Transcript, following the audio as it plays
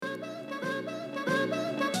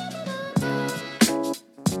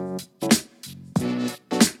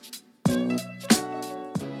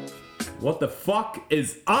What the fuck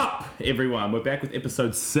is up, everyone? We're back with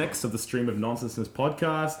episode 6 of the Stream of Nonsense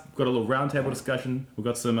podcast. We've got a little roundtable discussion. We've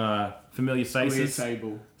got some familiar faces.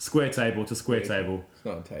 Square table to square table. It's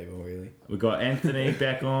not a table, really. We've got Anthony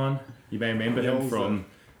back on. You may remember him from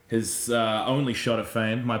his only shot at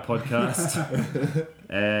fame, my podcast.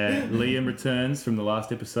 Liam returns from the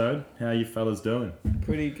last episode. How you fellas doing?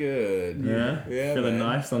 Pretty good. Yeah? Feeling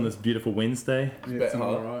man. nice on this beautiful Wednesday? It's a bit hot.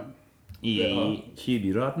 Alright.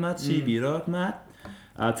 Chibi Rotmat.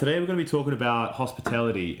 Today we're going to be talking about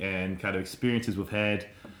hospitality and kind of experiences we've had,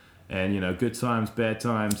 and good times, bad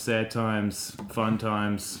times, sad times, fun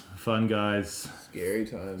guys,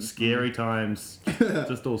 scary times,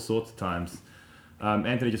 just all sorts of times.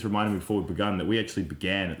 Anthony just reminded me before we began that we actually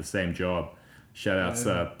began at the same job. Shout outs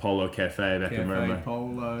Polo Cafe back in Roma.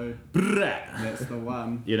 Polo. That's the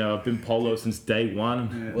one. I've been Polo since day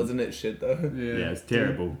one. Yeah. Wasn't it shit though? Yeah, it's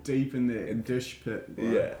terrible. Deep in that dish pit.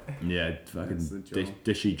 Yeah. Yeah, fucking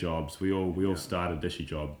dishy jobs. We all start a dishy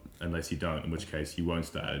job, unless you don't, in which case you won't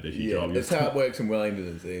start a dishy job. That's how it works in Wellington,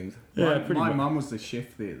 it seems. Yeah, my mum was the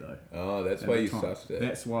chef there though. Oh, that's why you sussed it.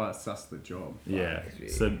 That's why I sussed the job. Yeah. Oh,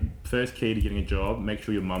 So first key to getting a job, make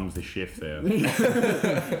sure your mum's the chef there.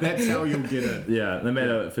 That's how you'll get it. Yeah, no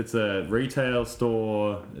matter if it's a retail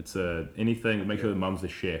store, it's anything, make sure the mum's the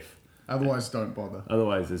chef. Otherwise, don't bother.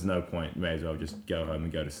 Otherwise, there's no point. You may as well just go home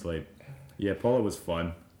and go to sleep. Yeah, Polo was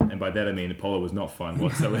fun. And by that I mean Polo was not fun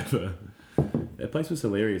whatsoever. That place was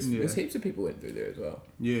hilarious. Yeah. There's heaps of people went through there as well.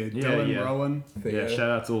 Yeah, Dylan, Rowan. Yeah, shout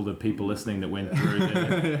out to all the people listening that went through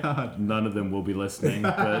there. None of them will be listening,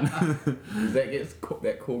 but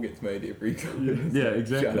that call gets made every time. yeah,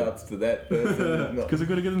 exactly. Shout outs to that person. Because I've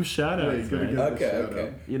got to give them shout outs, man.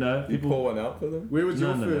 Okay. You You pour one out for them? Where was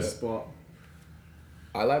your No. first spot?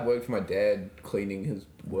 I worked for my dad cleaning his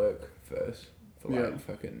work first for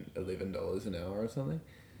fucking $11 an hour or something.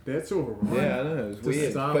 That's all right. Yeah, I know, it was To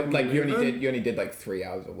weird. start But with you 11? only did like 3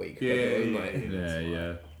 hours a week. Yeah, It was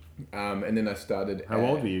yeah. Yeah. and then I started. How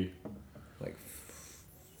old were you? Like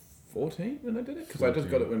 14 when I did it, because I just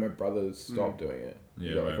got it when my brothers stopped doing it. Yeah,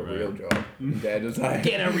 He got like a right. real job. And Dad was like,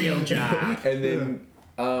 Get a real job. and then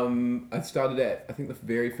I started at, I think the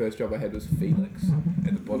very first job I had was Felix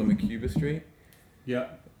at the bottom of Cuba Street. Yeah.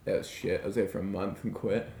 That was shit. I was there for a month and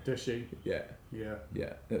quit. Dishy. Yeah,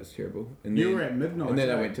 Yeah. that was terrible. And You then, were at midnight. and then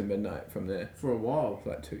I eh? went to midnight from there for a while. for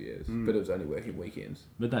like 2 years, but it was only working weekends.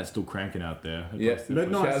 Midnight's still cranking out there. Yeah.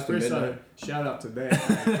 Midnight Shout out to Espresso. Midnight. Shout out to that.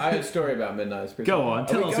 I had a story about Midnight Espresso. Go on,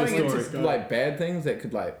 tell us Are your we going story. into like bad things that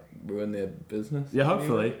could like ruin their business? Yeah,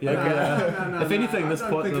 hopefully. Yeah. No, If anything, this I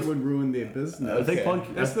don't think podcast. it would ruin their business. I think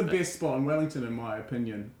Okay. That's the best spot in Wellington, in my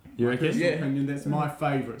opinion. You My reckon? personal Yeah. opinion, that's my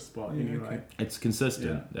favourite spot, Yeah, anyway. okay. It's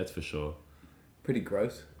consistent, Yeah. that's for sure. Pretty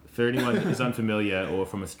gross. For anyone who's unfamiliar or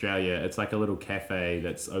from Australia, it's like a little cafe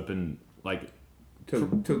that's open, like, Till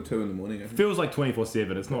 2 in the morning. I think. feels like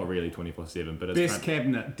 24/7. It's not really 24/7, but it's Best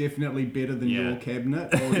cabinet, definitely better than Yeah. your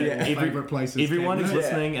cabinet or your favourite place's everyone cabinet. who's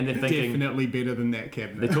listening and they're thinking, Definitely better than that they're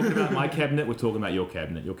cabinet. talking about my cabinet, we're talking about your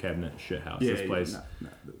cabinet. Your cabinet, shit house. This place,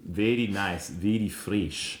 very nice, very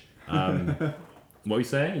fresh. What were you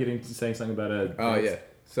saying? You're saying something about a... Oh yeah.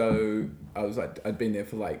 So I was like, I'd been there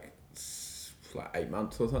for like 8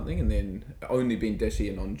 months or something, and then only been dishy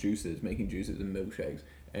and on juices, making juices and milkshakes.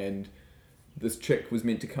 And this chick was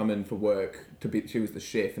meant to come in for work to be. She was the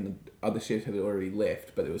chef, and the other chef had already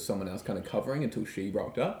left, but there was someone else kind of covering until she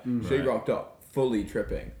rocked up. She Right. rocked up fully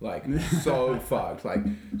tripping, like so fucked,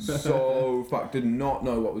 did not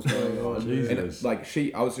know what was going on. Jesus.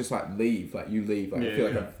 And I was just like, leave, like you leave. Like I feel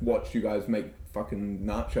like I've watched you guys make fucking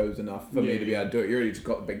nachos enough for me to be able to do it. You already just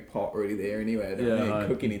got the big pot already there anyway. I don't need to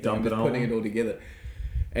cook anything. I'm dump just it putting on. it all together.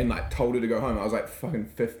 And like told her to go home. I was like fucking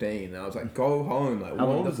 15, and I was like, go home. Like, How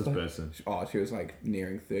what old the is this fuck? person? Oh, she was like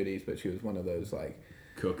nearing 30s, but she was one of those like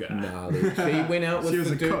Cooker. gnarly. She went out with She was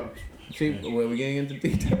the a dude. cook. Well, we're getting into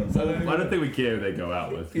details. I don't know. I don't think we care who they go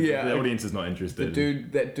out with. Yeah. The audience is not interested.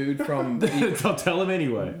 That dude from. I'll tell them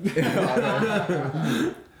anyway.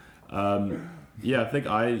 Yeah, I think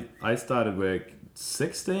I started work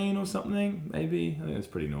 16 or something, maybe. I think that's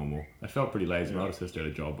pretty normal. I felt pretty lazy. My older sister had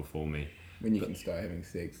a job before me. When you can start having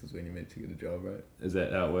sex is when you're meant to get a job, right? Is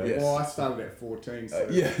that how it works? Yeah. Well, I started at 14,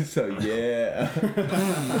 so... Yeah.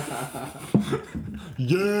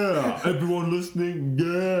 Yeah, everyone listening,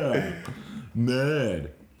 yeah,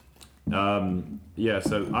 mad. Yeah,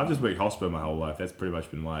 so I've just worked hospital my whole life. That's pretty much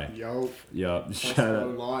been my Yo, shout hospital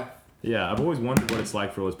out. life. Yeah, I've always wondered what it's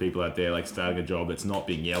like for all those people out there, like starting a job that's not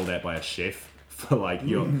being yelled at by a chef for like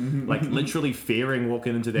you're like literally fearing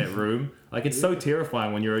walking into that room. Like it's so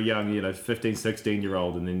terrifying when you're a young, 15,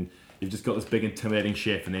 16-year-old, and then you've just got this big intimidating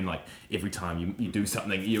chef, and then like every time you do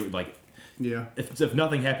something, you like Yeah. if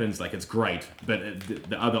nothing happens, like it's great. But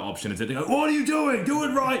the other option is that they go, "What are you doing? Do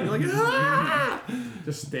it right." You're like, "Ah!"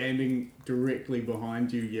 Just standing directly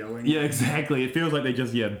behind you yelling. Yeah, exactly. It feels like they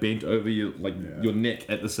just bent over you, like your neck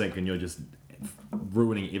at the sink, and you're just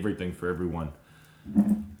ruining everything for everyone.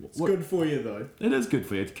 It's good for you though. It is good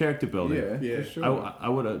for you. It's character building. Yeah. For sure. I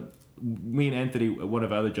would have. Me and Anthony, one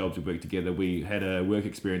of our other jobs we worked together, we had a work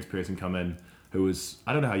experience person come in who was,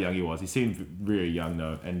 I don't know how young he was. He seemed very young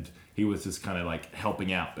though, and he was just kind of like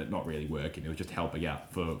helping out, but not really working. He was just helping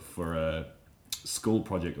out for a school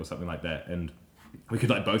project or something like that, and we could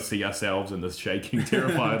like both see ourselves in this shaking,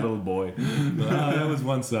 terrified little boy. That was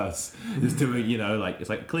once us. Just doing, like it's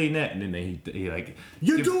like clean that, and then he like,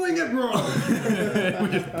 You're doing it wrong. we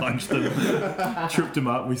just punched him, tripped him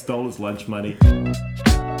up. We stole his lunch money.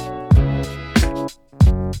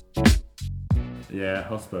 Yeah,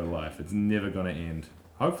 hospital life. It's never gonna end.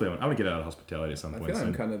 Hopefully, I'm gonna get out of hospitality at some I point feel like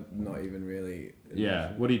I'm soon. kind of not even really.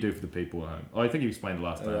 Yeah, what do you do for the people at home? Oh, I think you explained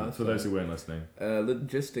last time. last For those time. who weren't listening.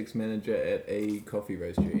 Logistics manager at a coffee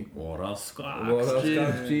roastery. What else? What else,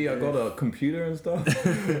 guys? Gee, I got a computer and stuff.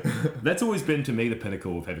 That's always been to me the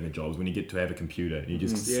pinnacle of having a job is when you get to have a computer and you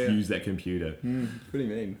just Yeah. use that computer. Pretty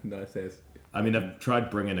mean. Nice ass. I mean, I've tried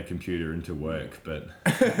bringing a computer into work, but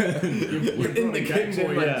You're In the kitchen,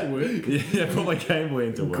 to work. yeah, put my Game Boy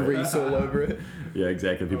into work. Grease all over it. Yeah,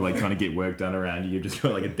 exactly. People like trying to get work done around you. You've just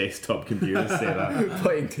got like a desktop computer set up.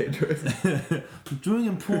 Playing Tetris. I'm doing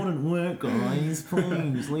important work, guys.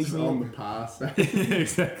 Please leave It's me on the pass.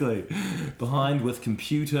 exactly. Behind with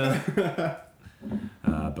computer.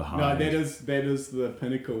 Behind. No, that is the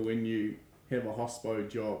pinnacle when you have a hospo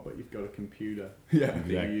job, but you've got a computer Yeah. that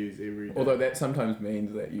Exactly. you use every day. Although that sometimes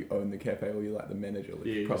means that you own the cafe or you're like the manager, which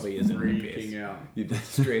yeah, probably just isn't the freaking best. out. You're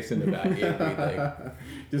just stressing about everything.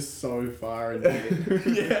 Just so far in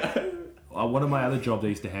there. One of my other jobs I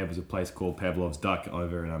used to have was a place called Pavlov's Duck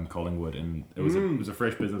over in Collingwood, and it was a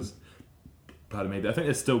fresh business. Pardon me, but I think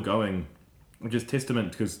it's still going, which is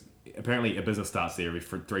testament because apparently a business starts there every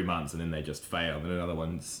 3 months and then they just fail, and then another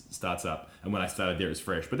one starts up. And when I started there, it was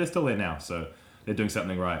fresh, but they're still there now, so they're doing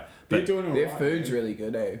something right. They're But doing Their alright. food's really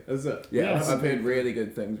good, eh? Is it? Yeah, Yes. I've heard really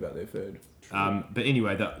good things about their food. but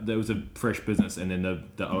anyway, there was a fresh business, and then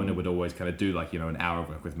the owner would always kind of do like an hour of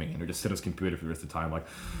work with me, and he'd just sit on his computer for the rest of the time, like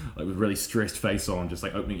with really stressed face on, just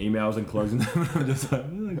like opening emails and closing them. I'm just like,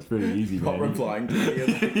 it's pretty easy, Not man. replying to any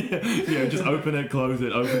of them. Yeah, just open it, close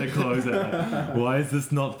it, open it, close it. Like, why is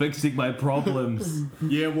this not fixing my problems?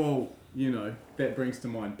 Yeah, well, that brings to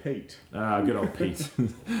mind Pete. Ah, good old Pete.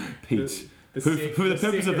 Pete. The For the purpose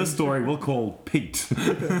of this second- story, we'll call Pete.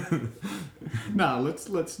 No,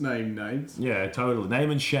 let's name names. Yeah, totally.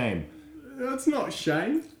 Name and shame. That's not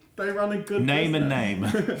shame. They run a good Name and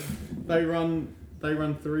business. name. They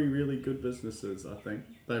run 3 really good businesses, I think.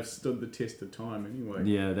 They've stood the test of time anyway.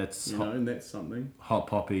 Yeah, that's And that's something. Hot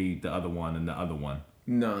Poppy, the other one, and the other one.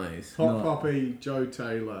 Nice. Hot Poppy, Joe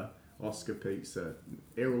Taylor, Oscar Pizza,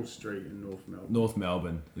 Errol Street in North Melbourne. North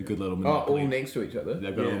Melbourne, a good little Oh, monopoly. all next to each other.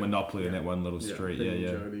 They've got a Yeah. little monopoly in that one little street. Pete and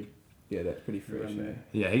Yeah. Jody. Yeah, that's pretty fresh, Around eh? there.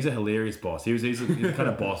 Yeah, he's a hilarious boss. He's the kind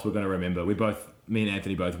of boss we're going to remember. Me and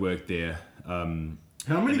Anthony both worked there.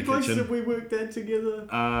 How In many the places kitchen. have we worked at together?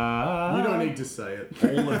 You don't need to say it.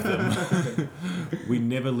 all of them. We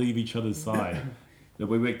never leave each other's side. But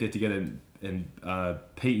we worked there together, and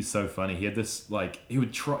Pete is so funny. He had this he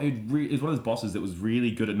would try. He was one of those bosses that was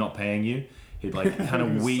really good at not paying you. He'd kind He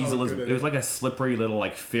of was so weasel his. good at It was it. like a slippery little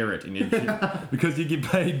ferret, and because you get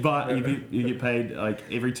paid, you get paid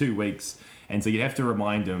every 2 weeks. And so you have to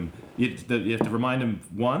remind him. You have to remind him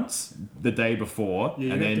once the day before, Yeah,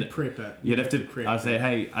 you and have then to prep it. you'd have to. prep I it. say,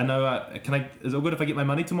 hey, I know. Is it all good if I get my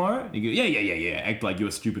money tomorrow? And you go, yeah. Act like you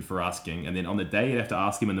were stupid for asking. And then on the day, you'd have to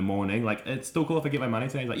ask him in the morning, like, it's still cool if I get my money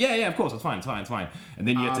today. He's like, yeah, of course, it's fine. And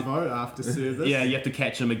then you have to. Arvo after service. Yeah, you have to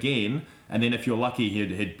catch him again, and then if you're lucky,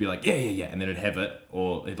 he'd be like, yeah, and then he'd have it,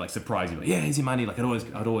 or he'd surprise you, like, yeah, here's your money. I'd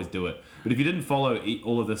always do it. But if you didn't follow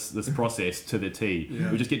all of this process to the T, you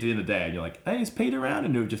would just get to the end of the day, and you're like, hey, is Pete around?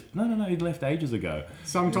 And he would just, no, he'd left ages ago.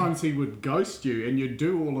 Sometimes he would ghost you, and you'd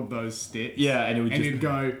do all of those steps. Yeah, and it would and just you'd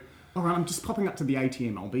go, all right, I'm just popping up to the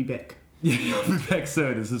ATM. I'll be back. Yeah, I'll be back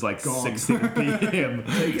soon. This is like Gone. 7 p.m.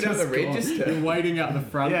 Take it out the Just gone. register. You're waiting out the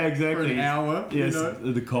front Yeah, exactly. for an hour. Yes, You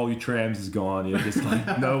know? the Colby trams is gone. You're just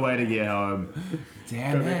like, no way to get home.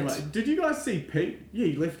 Damn Go back it. and like, did you guys see Pete? Yeah,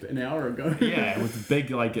 he left an hour ago. Yeah, with a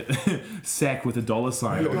big sack with a dollar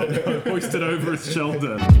sign on it, hoisted over his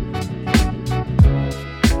shoulder.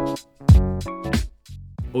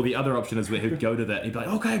 Or the other option is where he'd go to he'd be like,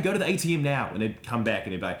 okay, go to the ATM now, and he'd come back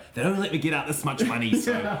and he'd be like, they don't let me get out this much money,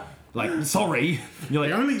 so Like, sorry. You're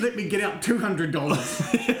They like, only let me get out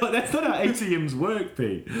 $200. that's not how ATMs work,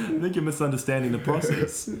 Pete. I think you're misunderstanding the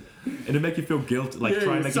process. And it make you feel guilty, like Yeah,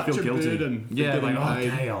 try and it's make you such feel a guilty. burden for Yeah, getting like,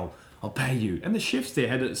 paid. okay, I'll pay you. And the chefs there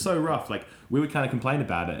had it so rough. Like, we would kind of complain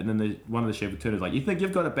about it, and then one of the chefs would turn and was like, you think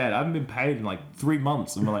you've got it bad? I haven't been paid in like 3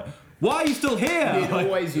 months. And we're like, why are you still here? You'd Like,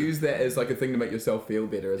 always use that as like a thing to make yourself feel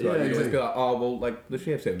better as well. Yeah, You'd always exactly. be like, oh well, like the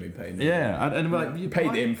chefs haven't been paying me. yeah, and we're like, You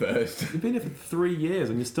paid them first. You've been here for 3 years,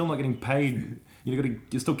 and you're still not getting paid.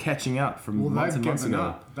 You're still catching up from Well, months they've and months given ago.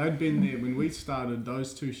 up. They'd been there when we started.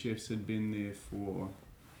 Those two chefs had been there for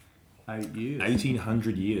 8 years.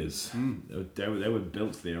 1800 years. They were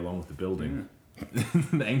built there along with the building.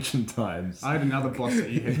 In ancient times. I had another boss that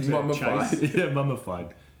you had to Mummified. chase. Yeah,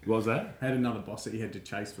 mummified. What was that? I had another boss that you had to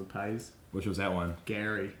chase for pays. Which was that one?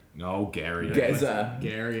 Gary. Oh, Gary. Gazza.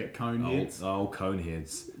 Gary at Coneheads. Oh,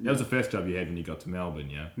 Coneheads. That was the first job you had when you got to Melbourne,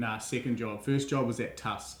 yeah? Nah, second job. First job was at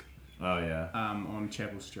Tusk, Oh, yeah. on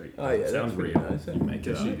Chapel Street. Oh yeah, Sounds that's pretty real. nice. You make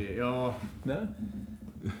it She up. did. Oh, No.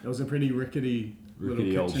 it was a pretty rickety Rickety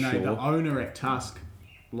little old kitchen. The shore. owner at Tusk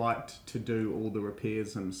liked to do all the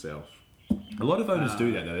repairs himself. A lot of owners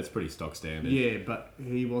do that, though. That's pretty stock standard. Yeah, but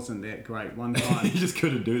he wasn't that great. One You time, just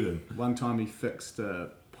couldn't do them. one time he fixed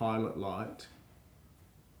a pilot light,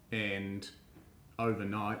 and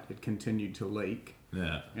overnight it continued to leak.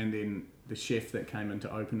 Yeah. And then the chef that came in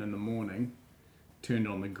to open in the morning turned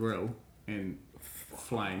on the grill and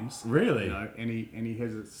flames. Really? You know, and he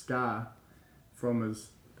has a scar from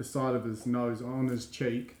the side of his nose on his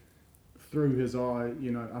cheek, through his eye, you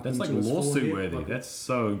know, up That's like into his lawsuit forehead. worthy. Like, That's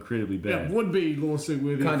so incredibly it bad. would be lawsuit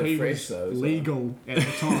worthy Kind if of he fresh was though, as well. legal at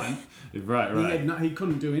the time. Right. He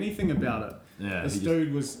couldn't do anything about it. Yeah,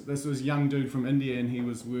 This was a young dude from India, and he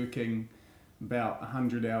was working about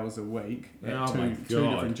 100 hours a week at Oh my two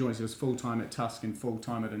God. different joints. He was full time at Tusk and full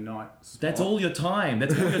time at a night spot. That's all your time.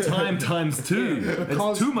 That's all your time times two. Because-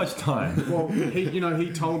 That's too much time. Well,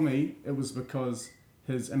 he told me it was because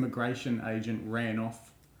his immigration agent ran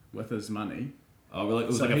off with his money. Oh, well, it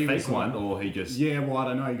was So like a he fake was one, like- or he just... Yeah, well, I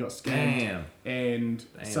don't know. He got scammed. Damn. And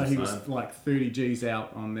Damn, so he was son. like 30 G's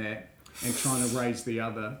out on that and trying to raise the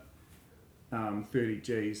other 30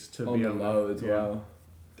 G's to On be the able low to, as well.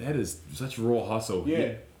 That is such raw hustle.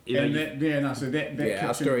 Yeah. You know, And you- so that Yeah,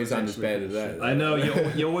 our kitchen stories was aren't as actually bad as pretty that. I know,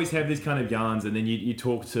 you always have these kind of yarns, and then you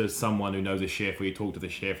talk to someone who knows a chef, or you talk to the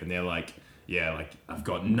chef, and they're like, yeah, like, I've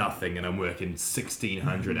got nothing, and I'm working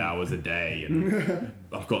 1,600 hours a day, and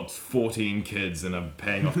I've got 14 kids, and I'm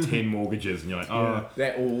paying off 10 mortgages, and you're like, oh...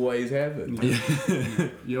 That always happens.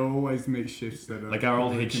 You always meet chefs that are Like our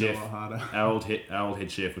old head working a chef, lot harder. our old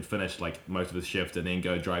head chef would finish like most of his shift and then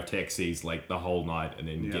go drive taxis like the whole night and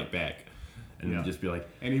then Yeah. get back, and Yeah. just be like,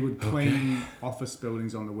 And he would clean office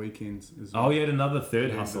buildings on the weekends as well. oh, he had another third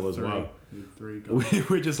Yeah, hustle the as three- well. the three guys.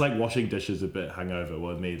 We're just like washing dishes a bit hungover,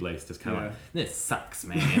 well, me at least, just kind of Yeah. like, this sucks,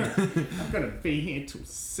 man. I'm gonna be here till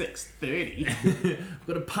 6:30. I've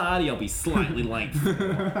got a party I'll be slightly late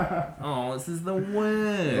for. Oh, this is the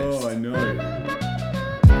worst. Oh, I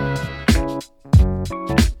know.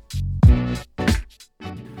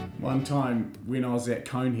 One time when I was at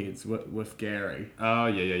Coneheads with Gary, Oh,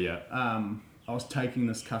 yeah. I was taking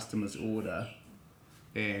this customer's order,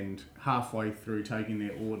 and halfway through taking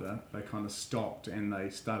their order, they kind of stopped and they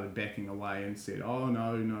started backing away and said, "Oh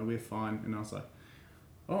no, we're fine." And I was like,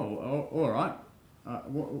 "Oh, all right.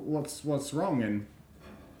 What's wrong?" And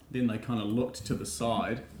then they kind of looked to the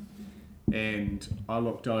side, and I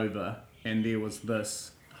looked over, and there was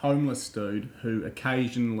this homeless dude who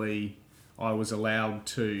occasionally I was allowed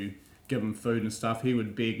to give him food and stuff. He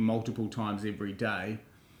would beg multiple times every day,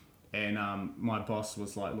 and my boss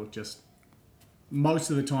was like, "Look, just most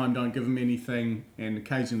of the time don't give him anything, and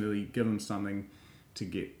occasionally give him something to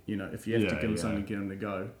get, you know, if you have to Yeah, give him yeah. something to get him to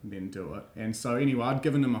go, then do it." And so anyway, I'd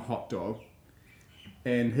given him a hot dog,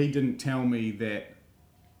 and he didn't tell me that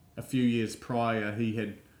a few years prior he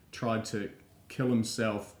had tried to kill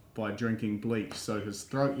himself by drinking bleach, so his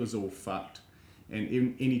throat was all fucked, and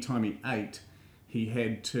any time he ate, he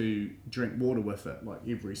had to drink water with it, like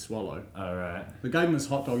every swallow. All right. They gave him his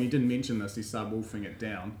hot dog. He didn't mention this. He started wolfing it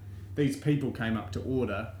down. These people came up to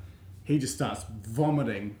order. He just starts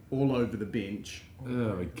vomiting all over the bench,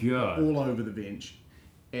 Oh my god. all over the bench.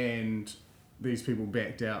 And these people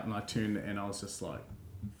backed out, and I turned and I was just like,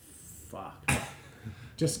 fuck.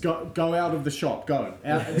 Just go out of the shop. Go.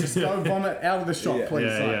 Just go vomit out of the shop, Yeah. please.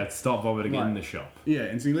 Yeah, Like, yeah. Stop vomiting in Right. the shop. yeah,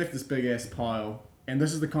 and so he left this big ass pile, and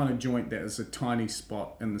this is the kind of joint that is a tiny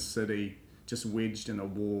spot in the city, just wedged in a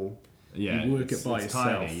wall. Yeah. You work it's- it by it's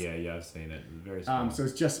yourself. Tiny. Yeah, I've seen it. It's very small. So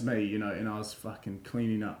it's just me, you know, and I was fucking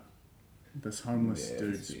cleaning up this homeless Yeah,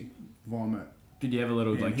 dude's see. vomit Did you have a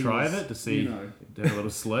little And like he try was, of it to see? you know- Have a little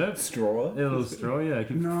slurp. Straw. Yeah, a little straw. Yeah, it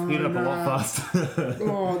can No, clean up a lot nah. faster.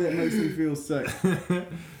 Oh, that makes me feel sick.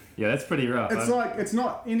 Yeah, that's pretty rough. It's like, it's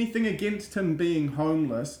not anything against him being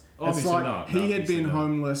homeless. Obviously it's like not. he No, had obviously been not.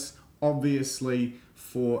 homeless, obviously,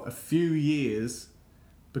 for a few years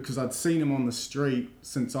because I'd seen him on the street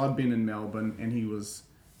since I'd been in Melbourne, and he was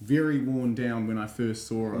very worn down when I first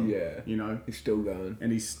saw him. Yeah. You know, He's still going.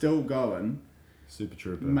 and he's still going. Super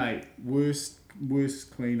trooper. Mate, worst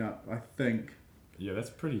cleanup, I think. Yeah, that's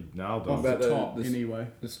pretty nailed Off on. About the the- top, this- anyway.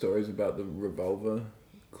 The stories about the revolver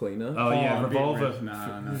cleaner. Oh yeah, I bet revolver. Rick-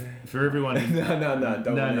 Nah. For everyone. no, don't No, want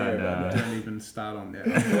to no, hear no. about that. Don't even start on that.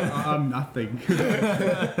 I'm nothing.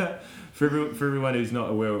 For everyone who's not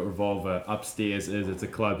aware what Revolver upstairs is, it's a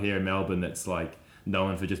club here in Melbourne that's like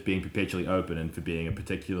known for just being perpetually open and for being a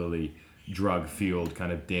particularly drug-fueled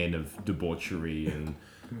kind of den of debauchery and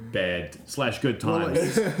bad / good Well,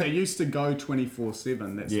 times. it used to go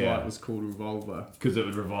 24/7. That's Yeah. why it was called Revolver. Because it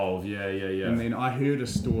would revolve. Yeah. And then I heard a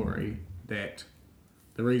story that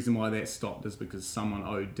the reason why that stopped is because someone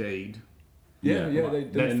OD'd. Yeah, they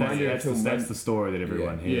didn't find it until that's the story that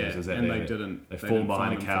everyone Yeah. hears. Is that and they didn't. They They fall didn't behind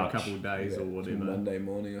find a them for couch. a couple of days or till whatever. Monday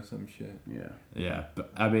morning or some shit. Yeah. Yeah,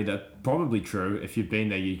 but I mean that's probably true. If you've been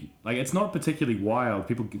there, you like it's not particularly wild.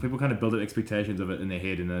 People kind of build up expectations of it in their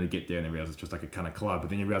head, and then they get there and they realize it's just like a kind of club.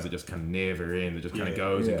 But then you realize it just kind of never ends. It just kind of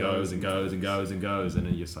goes and Yeah. goes and goes and goes and goes, and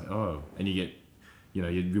then you're just like, oh, and you get,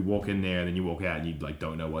 you walk in there and then you walk out and you like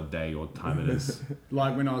don't know what day or time it is.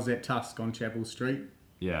 Like when I was at Tusk on Chapel Street,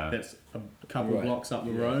 Yeah, that's a couple Right. blocks up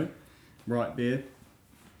the Yeah. road, right there.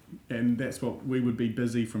 And that's what we would be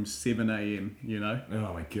busy from 7 a.m. You know,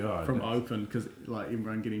 oh my god, from open because like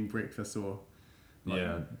everyone getting breakfast or like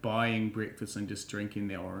yeah, buying breakfast and just drinking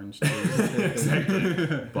their orange tea.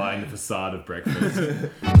 exactly. Buying the facade of breakfast.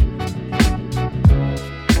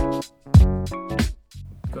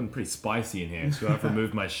 It's gotten pretty spicy in here, so I've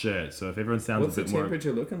removed my shirt. So if everyone sounds What's a the bit more.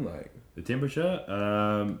 temperature looking like? The temperature?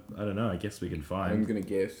 I don't know. I guess we can I'm find. gonna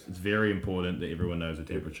guess. It's very important that everyone knows the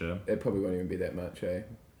temperature. It probably won't even be that much, eh?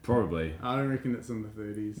 Probably. I don't reckon it's in the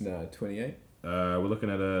 30s. No, 28. We're looking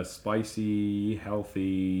at a spicy,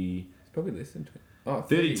 healthy It's probably less than 20. Oh,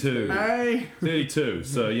 32. Hey, 32.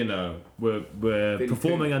 So we're 32.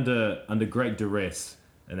 performing under great duress,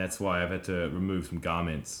 and that's why I've had to remove some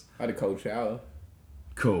garments. I had a cold shower.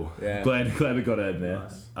 Cool. Yeah. Glad we got it in there.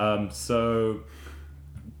 Nice. So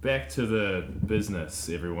back to the business,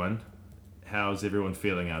 everyone. How's everyone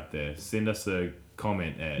feeling out there? Send us a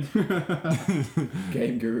comment at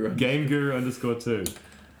Game Guru. GameGuru_2.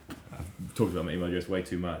 I've talked about my email address way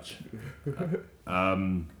too much.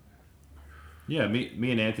 Yeah,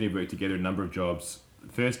 me and Anthony worked together a number of jobs.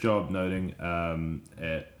 First job noting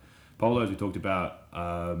at Polo's, we talked about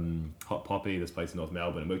Hot Poppy, this place in North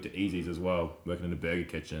Melbourne, and worked at Easy's as well, working in a burger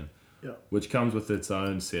kitchen, Yeah. which comes with its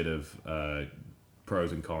own set of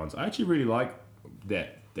pros and cons. I actually really like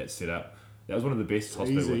that setup. That was one of the best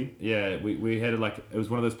hospitals. Easy. Yeah, we had it was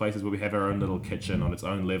one of those places where we have our own little kitchen on its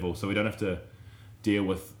own level, so we don't have to deal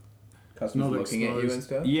with Customers Not looking at you and exposed.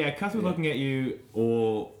 stuff. yeah, customers Yeah. looking at you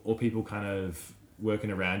or people kind of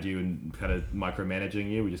working around you and kind of micromanaging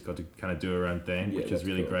you. We just got to kind of do our own thing, Yeah, which is that's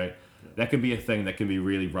really cool. great. That can be a thing that can be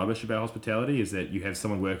really rubbish about hospitality, is that you have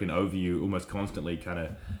someone working over you almost constantly, kind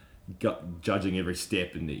of judging every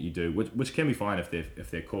step in that you do, which can be fine if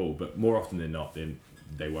they're cool, but more often than not, then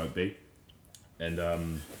they won't be. And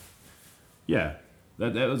yeah,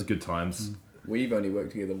 that was good times. We've only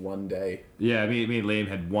worked together one day. Yeah, me and Liam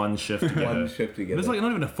had one shift together. One shift together. But it's like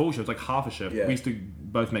not even a full shift, it's like half a shift. Yeah. We used to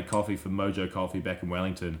both make coffee for Mojo Coffee back in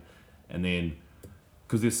Wellington, and then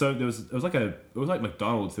because it was like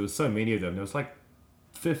McDonald's. There was so many of them. There was like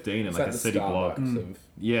 15 in It's like like a the city block. Starbucks of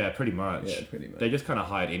Yeah, pretty much. Yeah, pretty much. They just kind of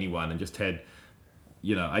hired anyone and just had,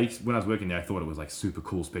 when I was working there, I thought it was like super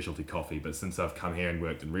cool specialty coffee. But since I've come here and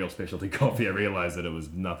worked in real specialty coffee, I realized that it was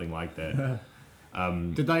nothing like that.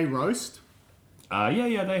 Did they roast? Yeah, they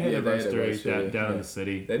had Yeah, a they had a roastery roastery, down in yeah. the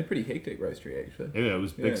city. They had a pretty hectic roastery actually. Yeah, it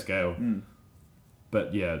was big Yeah. scale. Mm.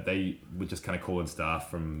 But yeah, they would just kind of call in staff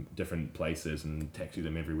from different places and taxi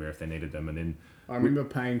them everywhere if they needed them. And then, I remember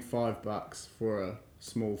paying $5 for a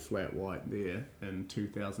small flat white there in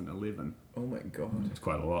 2011. Oh my god. it's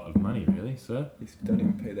quite a lot of money, really, sir. You don't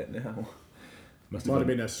even pay that now. Must Might have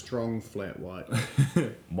been a strong flat white.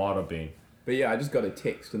 Might have been. But yeah, I just got a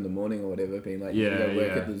text in the morning or whatever being like, you Yeah, gotta work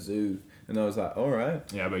yeah. at the zoo. And I was like, alright.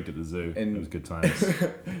 Yeah, I worked at the zoo. And- It was good times.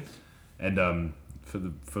 And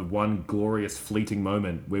for one glorious fleeting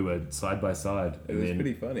moment, we were side by side. It and was then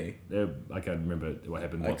pretty funny. I can't remember what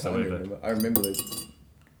happened I can't whatsoever. remember. I remember the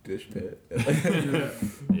dish pit.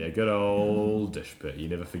 Yeah, good old dish pit. You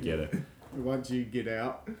never forget it. Once you get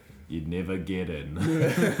out. You'd never get in.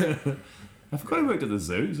 I forgot I worked at the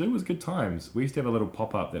zoo. Zoo was good times. We used to have a little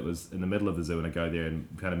pop-up that was in the middle of the zoo, and I'd go there and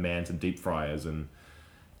kind of man some deep fryers and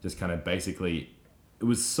just kind of basically... It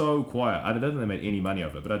was so quiet. I don't think they made any money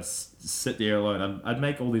off it, but I'd sit there alone. I'd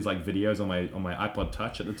make all these like videos on my iPod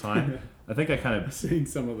Touch at the time. I think I kind of... I've seen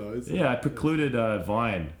some of those. Yeah, I precluded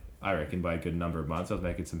Vine, I reckon, by a good number of months. I was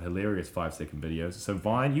making some hilarious 5-second videos. So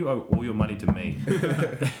Vine, you owe all your money to me.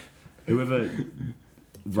 Whoever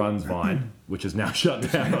runs Vine, which is now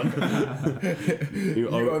shut down, You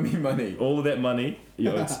owe me money. all of that money, you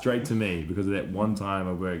owe it straight to me because of that one time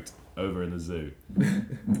I worked over in the zoo.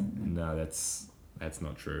 No, that's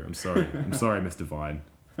not true. I'm sorry, Mr. Vine.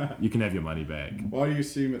 You can have your money back Why do you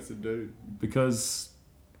assume it's a dude? because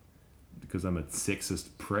I'm a sexist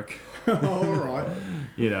prick. All right.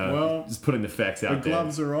 You know, Well, just putting the facts The out there.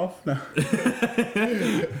 gloves are off. No.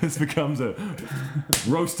 This becomes a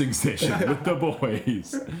roasting session with the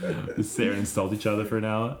boys. Just sit and insult each other for an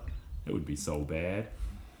hour. It would be so bad.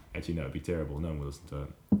 Actually, no, it'd be terrible. No one would listen to it.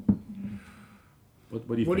 What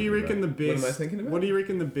do you What do you think reckon the about best? What am I thinking about? What do you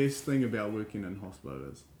reckon the best thing about working in hospital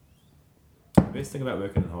is? the best thing about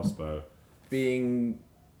working in hospo? Being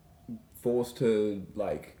forced to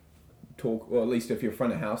like talk, or at least if you're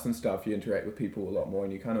front of house and stuff, you interact with people a lot more,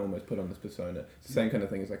 and you kind of almost put on this persona. It's the same kind of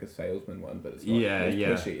thing as like a salesman one, but it's not as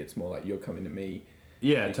pushy. It's more like you're coming to me.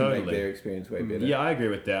 Yeah, You can make totally. their experience way better. Yeah, I agree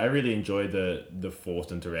with that. I really enjoy the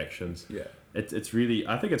forced interactions. Yeah. It's really,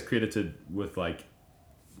 I think it's credited with like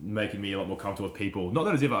making me a lot more comfortable with people. Not that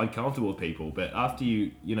I was ever uncomfortable with people, but after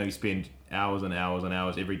you spend hours and hours and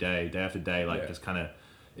hours every day, day after day, like just kind of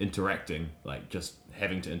interacting, like just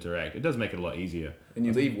having to interact, it does make it a lot easier. And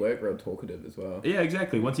you leave work real talkative as well. Yeah,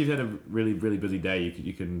 exactly. Once you've had a really, really busy day,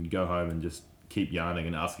 you can go home and just keep yarning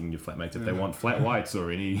and asking your flatmates if they want flat whites or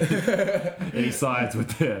any sides with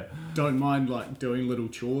their... Don't mind like doing little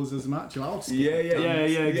chores as much. Like, I'll skip Yeah, it.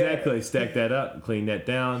 Yeah, exactly. Stack that up, clean that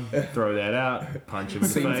down, throw that out, punch him in the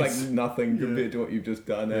Seems face. like nothing compared to what you've just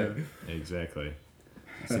done. Eh? Exactly.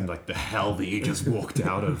 It seemed like the hell that you just walked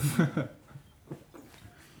out of.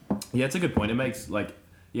 Yeah, it's a good point. It makes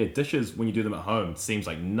dishes when you do them at home seems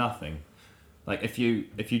like nothing. Like if you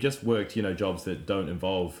just worked, jobs that don't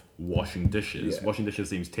involve washing dishes, washing dishes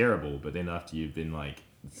seems terrible. But then after you've been like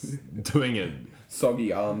doing it,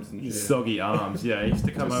 Soggy arms and shit. soggy arms. Yeah, I used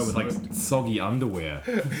to come home with like soggy underwear.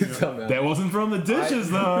 Somehow. That wasn't from the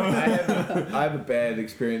dishes though. I have a bad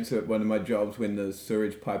experience at one of my jobs when the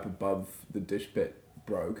sewage pipe above the dish bit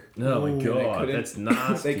broke. Oh my Ooh. god, couldn't- that's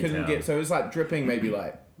nasty. They couldn't town. get, so it was like dripping maybe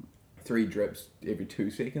like 3 drips every 2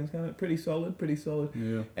 seconds, kind of pretty solid.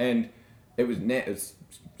 Yeah. And it was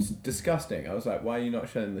disgusting. I was like, why are you not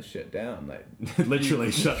shutting this shit down? Like, Literally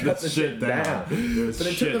shut the this shit down. There's but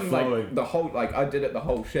it shit took them flowing. like the whole, like I did it the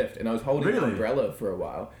whole shift, and I was holding Really? an umbrella for a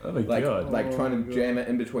while. Oh my like, god. Like Oh trying my to God. jam it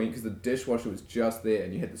in between because the dishwasher was just there,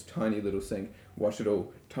 and you had this tiny little sink, wash it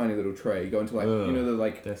all, tiny little tray, go into like Ugh. the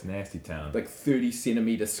like That's nasty town. 30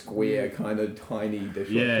 centimeter square kind of tiny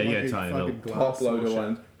dishwasher. Yeah, Like a tiny fucking little glass Top loader washer.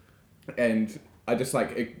 ones. And I just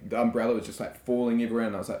the umbrella was just like falling everywhere,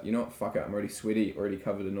 and I was like, you know what, fuck it, I'm already sweaty, already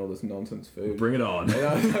covered in all this nonsense food. Bring it on. And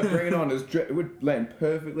I was like, bring it on. It would land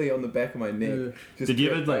perfectly on the back of my neck. Just Did you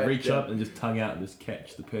ever drip like back reach down. up and just tongue out and just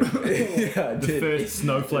catch the person? Yeah, I The did. first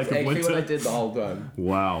snowflake That's of actually winter. what I did the whole time.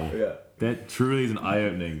 Wow. Yeah. That truly is an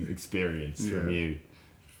eye-opening experience from Yeah. you.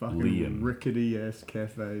 Fucking Liam. rickety ass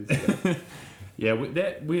cafes. Yeah,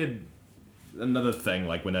 we had another thing,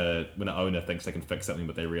 like when an owner thinks they can fix something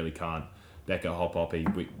but they really can't. Back at Hop Hoppy,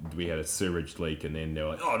 we had a sewage leak, and then they were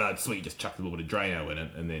like, oh no, it's sweet, just chuck a little bit of Drano in it,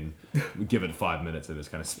 and then we give it 5 minutes and it's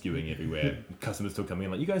kind of spewing everywhere. Customers still come in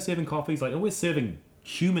like, you guys serving coffees? Like, oh, we're serving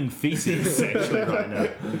human feces actually right now.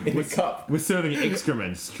 In a cup. We're serving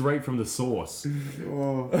excrement straight from the source.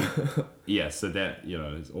 Oh, Yeah, so that,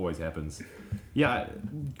 it always happens. Yeah,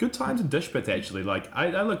 good times in dish pits actually. Like,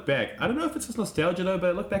 I look back, I don't know if it's just nostalgia though, but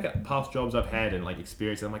I look back at past jobs I've had and like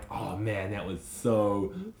experience, and I'm like, oh man, that was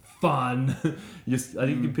so fun. I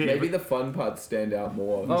think compared Maybe the fun parts stand out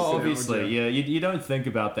more. Oh, obviously, yeah. You don't think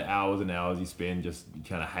about the hours and hours you spend just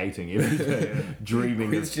kind of hating everything,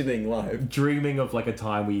 dreaming of like a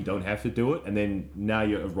time where you don't have to do it, and then now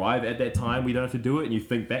you arrive at that time where you don't have to do it, and you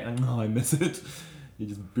think back, like, oh, I miss it.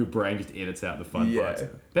 Your brain just edits out the fun parts.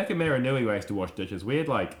 Back at Maranui, where I used to wash dishes, we had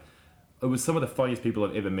like, it was some of the funniest people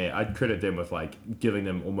I've ever met. I'd credit them with like giving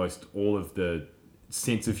them almost all of the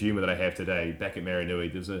sense of humor that I have today. Back at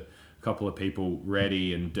Maranui, there's a couple of people,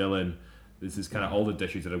 Raddy and Dylan. There's this kind of older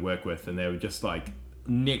dishes that I work with, and they were just like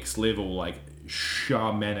next level, like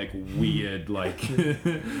shamanic, weird, like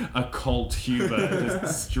occult humor,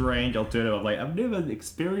 just strange alternative. I'm like, I've never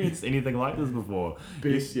experienced anything like this before.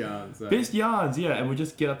 Best yarns. Best yarns, yeah, and we'd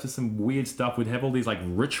just get up to some weird stuff. We'd have all these like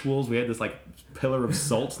rituals. We had this like pillar of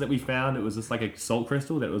salts that we found. It was just like a salt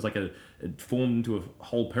crystal that was like it formed into a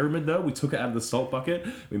whole pyramid though. We took it out of the salt bucket.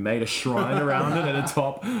 We made a shrine around it at the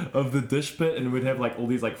top of the dish pit, and we'd have like all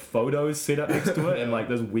these like photos set up next to it and like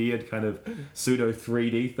those weird kind of pseudo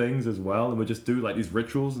 3D things as well. And we'd just do like these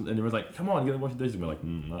rituals, and it was like, come on, you gotta wash the dishes. And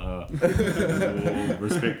we're like,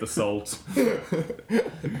 respect the salt.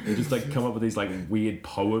 We just like come up with these like weird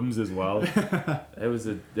poems as well. It was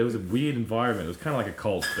a weird environment. It was kind of like a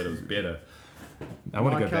cult, but it was better.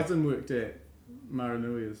 My cousin worked at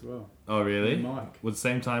Maranui as well. Oh really? Mike. Was the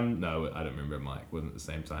same time? No, I don't remember. Mike wasn't at the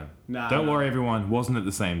same time. Nah. Don't worry, everyone. Wasn't at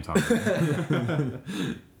the same time.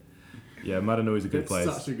 Yeah, Maranui is a good place.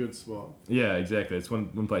 It's such a good spot. Yeah, exactly. It's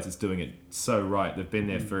one place that's doing it so right. They've been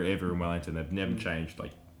there forever in Wellington. They've never changed.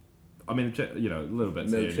 Like, I mean, you know, a little bit.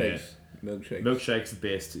 Milkshakes the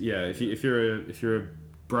best. Yeah, if you're a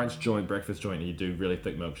brunch joint, breakfast joint, and you do really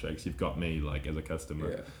thick milkshakes, you've got me like as a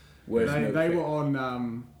customer. Yeah. They were on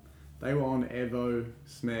Avo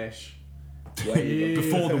Smash.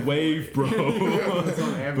 Before the wave, bro.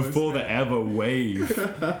 Before the Avo wave.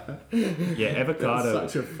 Yeah, avocado.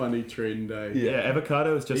 That's such a funny trend, eh? Yeah,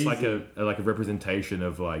 avocado is just Easy. like a representation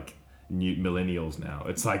of like new millennials now.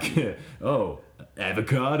 It's like, oh,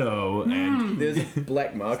 avocado and There's a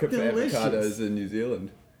black market for delicious. avocados in New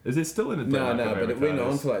Zealand. is it still in a No, market but for it went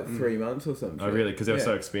on avocados? for like 3 months or something. Oh really? Because they were Yeah.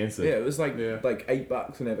 so expensive. Yeah, it was like Yeah.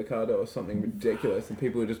 $8 an avocado or something ridiculous, and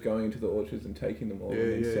people were just going into the orchards and taking them all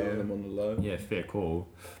and then selling them on the low. Yeah, fair call.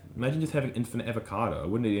 Imagine just having infinite avocado. I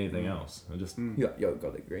wouldn't eat anything else. I just Yo,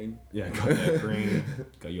 got it green. got that green.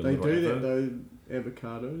 Got your They little do that avo. though,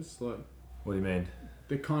 avocados. Like, What do you mean?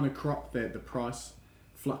 the kind of crop that the price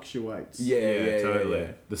fluctuates. Yeah, totally.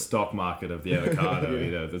 yeah. The stock market of the avocado,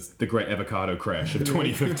 you know, the great avocado crash of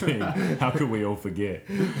 2015. How could we all forget?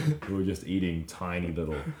 We were just eating tiny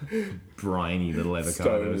little, briny little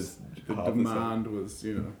avocados. The demand was,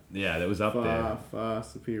 you know, Yeah, that was up there. far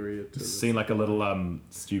superior to Seen like a little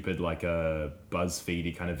stupid like a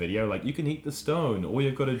BuzzFeedy kind of video. Like, you can eat the stone. All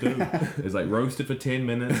you've got to do is like roast it for 10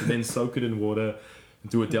 minutes and then soak it in water.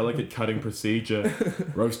 Do a delicate cutting procedure,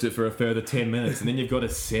 roast it for a further 10 minutes, and then you've got a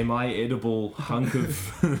semi-edible hunk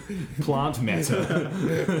of plant matter.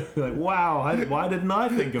 Like, wow, why didn't I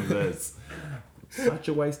think of this? Such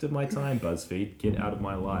a waste of my time, BuzzFeed. Get out of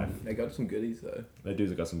my life. They got some goodies though. They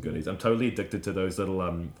do got some goodies. I'm totally addicted to those little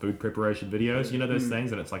food preparation videos. You know those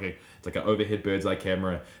things, and it's like an overhead bird's eye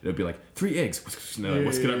camera. It'll be like 3 eggs, and they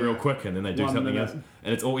whisk it up real quick, and then they do 1 something minute. else,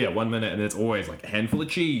 and it's all 1 minute, and then it's always like a handful of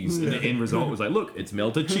cheese, and the end result was like, look, it's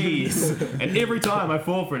melted cheese, and every time I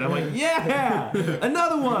fall for it, I'm like, yeah,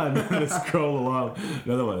 another one. And I scroll along,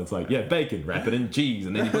 another one. It's like, yeah, bacon, wrap it in cheese,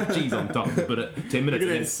 and then you put cheese on top, but at 10 minutes.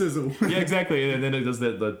 Look at and that sizzle. yeah, exactly. And then it does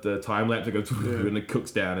the time lapse. It goes and it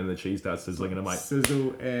cooks down, and the cheese starts sizzling, and I'm like,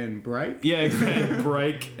 Sizzle and break. yeah, exactly.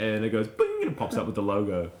 Break, and it goes bing, and it pops up with the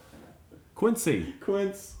logo. Quincy,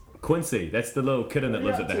 that's the little kitten that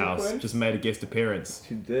lives at the house. Quince? Just made a guest appearance.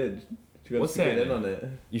 She did. She got What's to get that? in on it.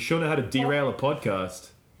 You sure know how to derail a podcast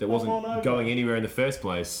that on wasn't over. going anywhere in the first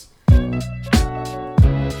place.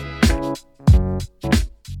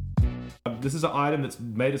 This is an item that's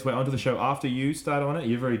made its way onto the show after you start on it.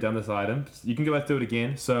 You've already done this item. You can go back through it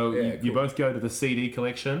again. So Yeah, you cool. both go to the CD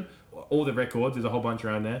collection, all the records. There's a whole bunch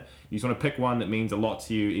around there. You just want to pick one that means a lot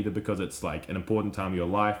to you, either because it's like an important time of your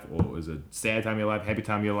life, or is a sad time of your life, happy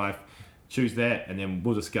time of your life. Choose that, and then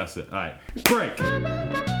we'll discuss it. All right, break.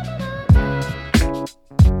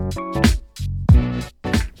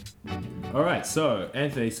 All right, so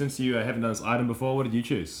Anthony, since you haven't done this item before, what did you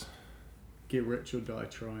choose? Get rich or die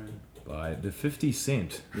trying. By the 50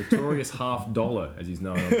 Cent, notorious $half, as he's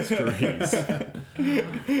known on the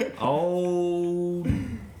streets. Oh,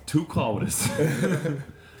 two quarters.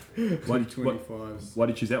 Why did you 25s. why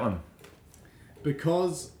did you choose that one?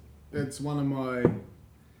 Because it's one of my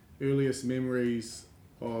earliest memories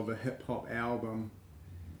of a hip hop album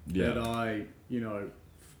that I, you know,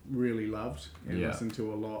 really loved and Yeah. listened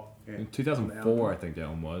to a lot. In on the 2004, I album. think that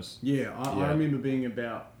one was. Yeah, I Yeah. remember being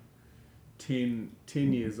about 10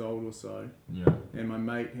 years old or so, Yeah. and my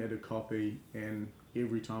mate had a copy, and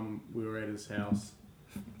every time we were at his house,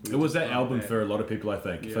 we It was just that played album that. for a lot of people, I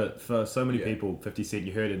think. Yeah. For so many Yeah. people, 50 Cent,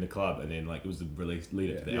 you heard it in the club, and then like it was the release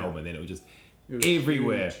lead up to the Yeah. album, and then it was just It was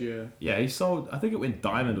everywhere. huge, Yeah, he sold, I think it went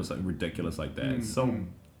diamond or something ridiculous like that. It sold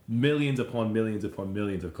millions upon millions upon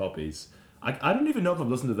millions of copies. I don't even know if I've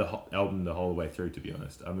listened to the album the whole way through, to be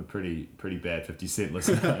honest. I'm a pretty bad 50 Cent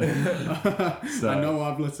listener. So, I know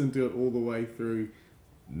I've listened to it all the way through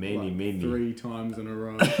many. 3 times in a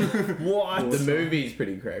row. What? The movie's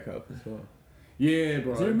pretty crack up as well. Yeah,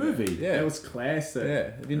 bro. Is there a movie? Yeah. That was classic.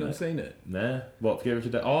 Yeah, have you not seen it? Nah. What? Forget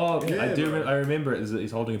Richard Day? Oh, Yeah, I do. bro. I remember it.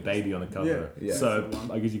 He's holding a baby on the cover. Yeah. So That's the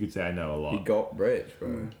one. I guess you could say I know a lot. He got rich,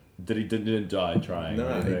 bro. Didn't die trying. No, or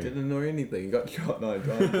he anything? didn't know anything. He got shot 9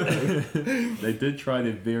 times. They did try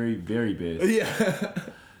their very best. Yeah.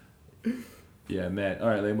 Yeah, man. All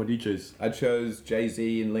right, Liam, what do you choose? I chose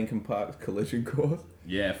Jay-Z and Linkin Park's Collision Course.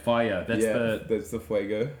 Yeah, Fire. That's that's the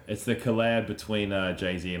Fuego. It's the collab between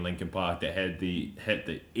Jay-Z and Linkin Park that had the hit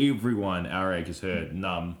that everyone our age has heard,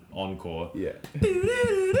 Numb, Encore. Yeah.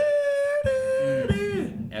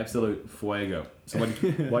 Absolute fuego. So why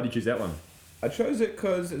did you choose that one? I chose it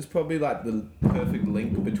because it's probably like the perfect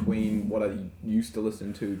link between what I used to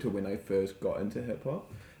listen to when I first got into hip hop.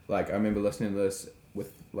 Like I remember listening to this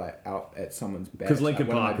with like out at someone's back. Because Linkin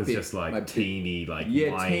Park is just like teeny, like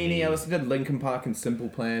yeah, whiny. teeny. I listened to Linkin Park and Simple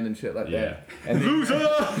Plan and shit like Yeah. that. And then,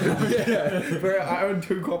 yeah, bro, I own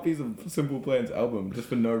 2 copies of Simple Plan's album just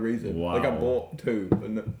for no reason. Wow. Like I bought 2.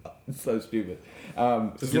 And it's so stupid. Just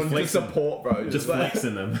wanted to flexing. support, bro. Just like,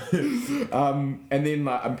 flexing them. and then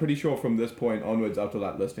like I'm pretty sure from this point onwards, after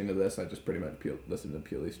like listening to this, I just pretty much listened to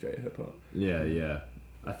purely straight hip hop. Yeah.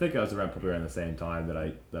 I think I was probably around the same time that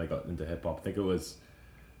I got into hip hop.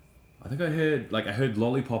 I think I heard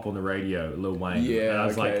Lollipop on the radio, Lil Wayne. Yeah, And I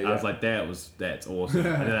was okay, I was like, that's awesome.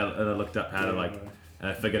 and then I looked up how to Yeah, like, bro. and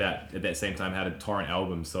I figured out at that same time how to torrent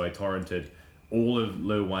albums. So I torrented all of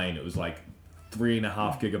Lil Wayne. It was like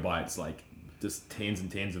 3.5 gigabytes, like just tens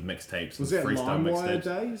and tens of mixtapes. Was and that freestyle LimeWire mixtapes.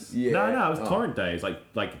 days? Yeah. No, it was Oh. torrent days,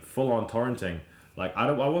 like full on torrenting. Like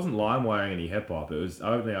I wasn't lime wiring any hip hop. It was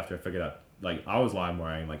only after I figured out like I was lime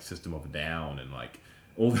wiring like System of a Down and like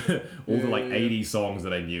all the like Yeah. 80 songs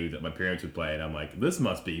that I knew that my parents would play, and I'm like, this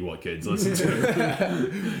must be what kids listen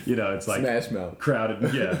to. You know, it's like Smash Mouth.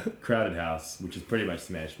 Crowded House, which is pretty much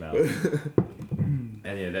Smash Mouth.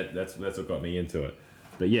 And yeah, that's what got me into it.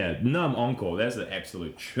 But yeah, Numb Encore, that's an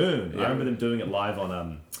absolute tune. I remember them doing it live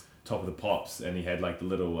on Top of the Pops, and he had like the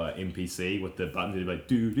little MPC with the buttons. He'd be like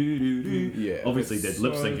do do do do. Yeah, Obviously, it's they're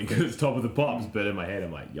lip so syncing because it's Top of the Pops, but in my head,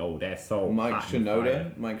 I'm like, yo, that's so. Mike hot and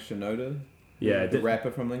fire. Shinoda. Yeah, the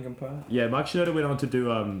rapper from Linkin Park. Yeah, Mike Shinoda went on to do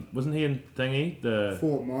wasn't he in Thingy the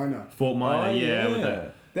Fort Minor. Fort Minor? Oh, yeah,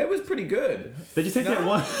 with that was pretty good. Did you take that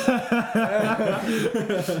one?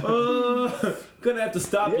 Oh, gonna have to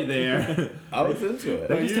stop you there. I was into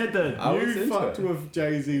They it. just had the. I was You into fucked it. with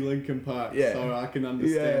Jay-Z Linkin Park, Yeah. so I can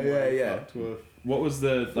understand why you Yeah. fucked with. What was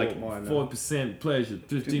the like Minor. 4% pleasure,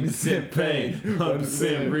 15% pain,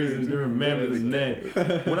 100% reason to remember the name?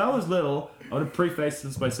 When I was little, I want to preface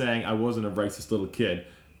this by saying I wasn't a racist little kid.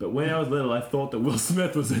 But when I was little, I thought that Will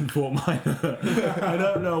Smith was in Fort Minor. I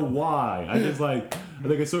don't know why. I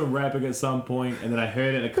think I saw him rapping at some point, and then I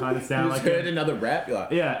heard it, and it kind of You sounded just like heard another rap, you're like,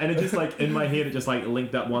 yeah, and it just like in my head, it just like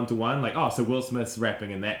linked up one to one. Like, oh, so Will Smith's rapping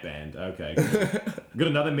in that band. Okay, got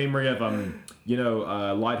another memory of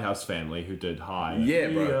Lighthouse Family who did High. yeah,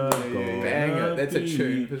 bro. Gonna Banger. That's a be-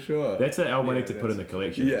 tune for sure. That's an album I Yeah, need to put in the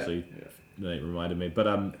collection. yeah. Actually, it reminded me. But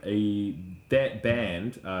that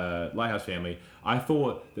band, Lighthouse Family, I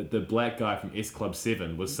thought that the black guy from S Club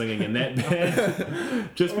 7 was singing in that band.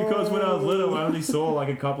 Just because when I was little, I only saw like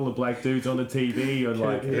a couple of black dudes on the TV and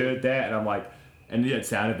like heard that, and I'm like, and yeah, it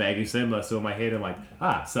sounded vaguely similar. So in my head, I'm like,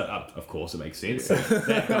 so of course it makes sense.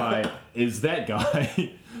 That guy is that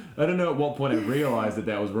guy. I don't know at what point I realized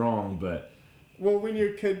that was wrong, but. Well, when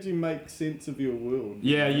you're a kid, you make sense of your world.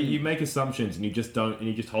 Yeah, you make assumptions and you just don't, and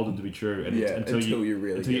you just hold them to be true, and Yeah, until you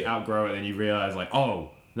really until you get it. outgrow it, and you realize like, oh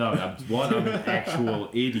no, I'm an actual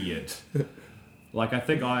idiot. Like I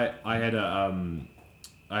think I had an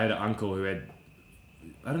uncle who had,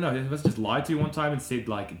 I don't know, he was just lied to one time and said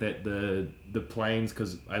like that the planes,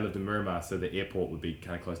 because I lived in Miramar, so the airport would be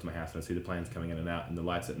kind of close to my house, and I see the planes coming in and out and the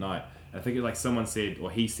lights at night. I think it, like someone said,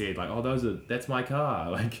 or he said, like, oh, that's my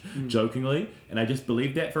car, like jokingly, and I just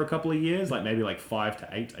believed that for a couple of years, like maybe like 5 to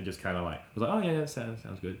 8. I just kind of like was like, oh yeah, that sounds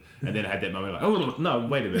good, and then I had that moment like, oh no,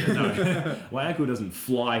 wait a minute, no, my uncle doesn't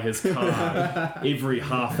fly his car every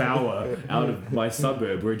half hour out of my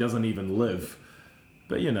suburb where he doesn't even live.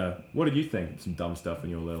 But you know, what did you think? Some dumb stuff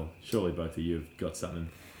when you were little. Surely both of you have got something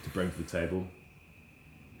to bring to the table.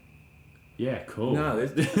 Yeah, cool. No,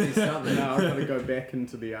 there's something. Now I've got to go back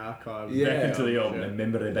into the archive. Yeah. Back into the old Yeah.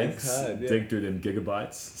 memory banks, hard, yeah. dig through them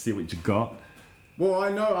gigabytes, see what you got. Well,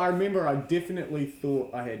 I remember I definitely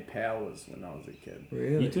thought I had powers when I was a kid.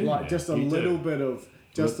 Really? You do? Like man. just a You do. little bit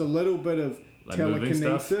of like moving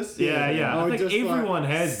stuff. telekinesis. Yeah. I would think just, everyone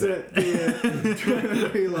like, has that. sit there trying to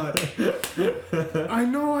be like, I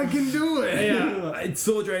know I can do it. Yeah, I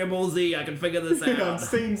saw Dragon Ball Z. I can figure this I've out.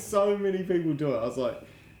 seen so many people do it. I was like,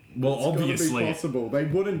 Well, it's gotta be obviously. possible. They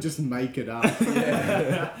wouldn't just make it up.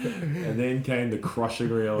 And then came the crushing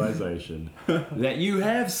realization that you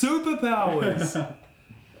have superpowers.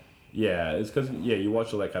 Yeah, it's because you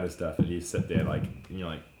watch all that kind of stuff and you sit there like and you're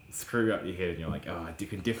like screw up your head and you're like, oh, you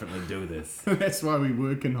can definitely do this. That's why we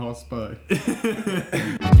work in hospo.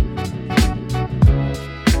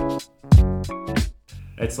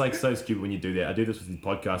 It's like so stupid when you do that. I do this with the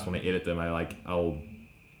podcast when I edit them.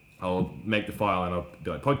 I'll make the file and I'll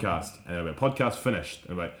do like podcast and I'll be podcast finished.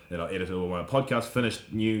 And then I'll edit it all. Podcast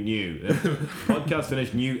finished new. Podcast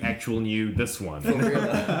finished new this one.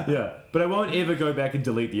 Yeah. But I won't ever go back and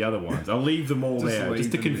delete the other ones. I'll leave them all there leave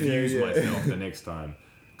just to them. confuse myself the next time.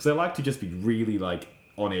 Because I like to just be really like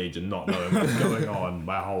on edge and not knowing what's going on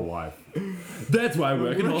my whole life. That's why I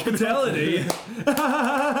work in hospitality.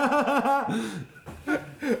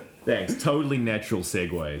 Thanks. Totally natural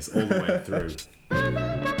segues all the way through.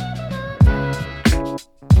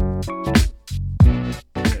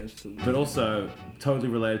 But also, totally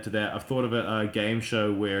related to that, I've thought of a game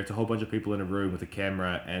show where it's a whole bunch of people in a room with a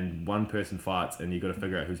camera and one person farts and you've got to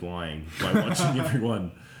figure out who's lying by watching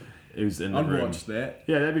everyone who's in the I'd room. watch that.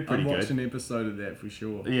 Yeah, that'd be pretty I'd watch good. an episode of that for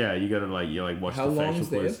sure. Yeah, you gotta watch How the long facial is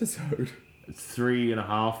the quiz. episode? It's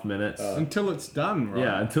 3.5 minutes. Until it's done, right?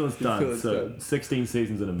 Yeah, until it's done. Until it's so done. 16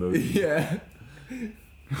 seasons in a movie. Yeah.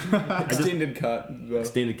 Extended cut. as well.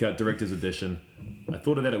 Extended cut, director's edition. I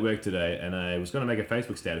thought of that at work today, and I was going to make a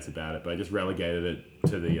Facebook status about it, but I just relegated it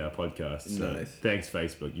to the podcast. So Nice. thanks,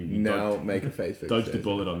 Facebook. You Now make a Facebook. dodged the status.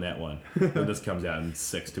 bullet on that one. And this comes out in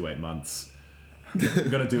 6 to 8 months. We're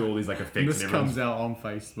going to do all these like effects. This and comes everyone's- out on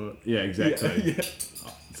Facebook. Yeah, exactly. Yeah.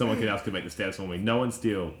 Someone can ask to make the status for me. No one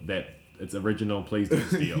steal that. It's original. Please don't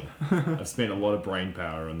steal. I've spent a lot of brain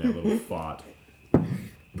power on that little fart.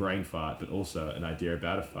 Brain fart, but also an idea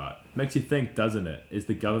about a fart. Makes you think, doesn't it? Is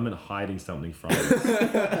the government hiding something from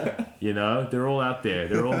us? You know, they're all out there.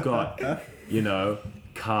 They're all got,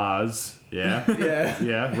 cars. Yeah. Yeah.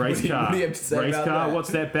 Yeah. Race What do you- car. what do you have to say Race about car. that? What's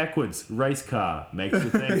that backwards? Race car. Makes you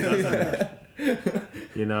think, doesn't it?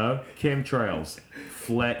 Chemtrails,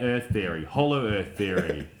 flat Earth theory, hollow Earth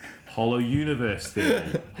theory, hollow universe theory,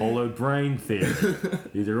 hollow brain theory.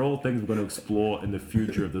 These are all things we're going to explore in the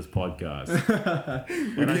future of this podcast.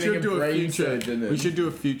 We getting should a do a brain future. surgeon in. We should do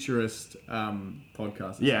a futurist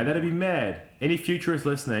podcast. Yeah, that'd be mad. Any futurists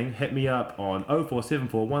listening, hit me up on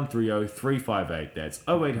 0474 130 358. That's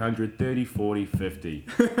 0800 30 40 50.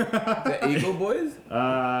 The Eagle Boys?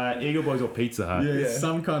 Eagle Boys or Pizza Hut. Yeah, Yeah.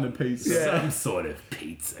 some kind of pizza. Yeah. Some sort of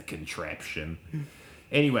pizza contraption.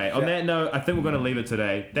 Anyway, on that note, I think we're going to leave it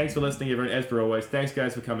today. Thanks for listening, everyone. As per always, thanks,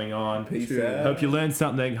 guys, for coming on. Peace Sure. out. Hope you learned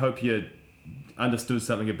something. Hope you understood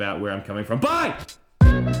something about where I'm coming from. Bye!